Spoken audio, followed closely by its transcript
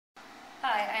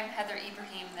Hi, I'm Heather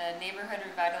Ibrahim, the Neighborhood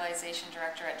Revitalization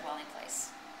Director at Dwelling Place.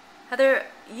 Heather,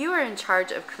 you are in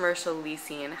charge of commercial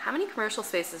leasing. How many commercial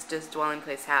spaces does Dwelling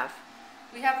Place have?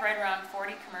 We have right around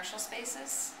 40 commercial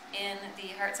spaces in the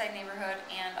Hartside neighborhood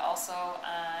and also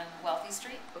on Wealthy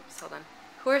Street. Oops, hold on.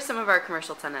 Who are some of our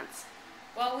commercial tenants?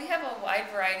 Well, we have a wide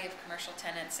variety of commercial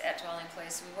tenants at Dwelling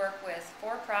Place. We work with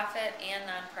for-profit and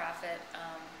nonprofit.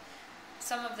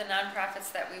 Some of the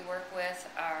nonprofits that we work with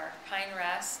are Pine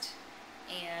Rest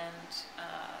and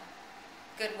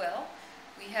Goodwill.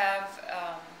 We have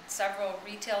several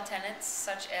retail tenants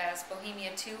such as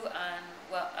Bohemia 2 on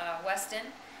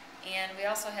Weston, and we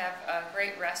also have a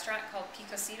great restaurant called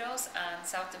Picositos on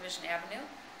South Division Avenue.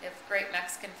 They have great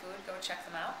Mexican food. Go check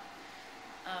them out.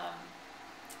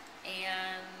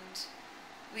 And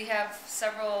we have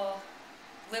several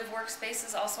live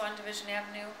workspaces also on Division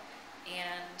Avenue,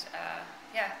 and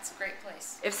yeah, it's a great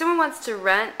place. If someone wants to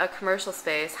rent a commercial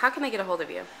space, how can they get a hold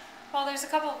of you? Well, there's a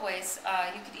couple of ways.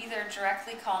 You could either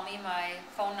directly call me. My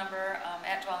phone number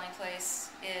at Dwelling Place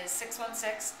is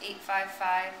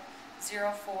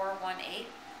 616-855-0418.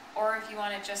 Or if you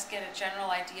want to just get a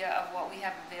general idea of what we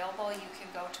have available, you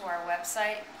can go to our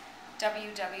website,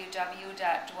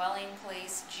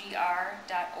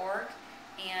 www.dwellingplacegr.org,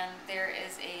 and there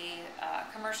is a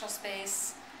commercial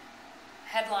space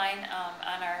headline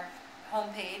on our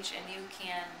homepage, and you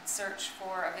can search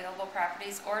for available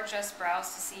properties or just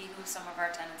browse to see who some of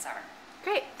our tenants are.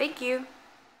 Great, thank you.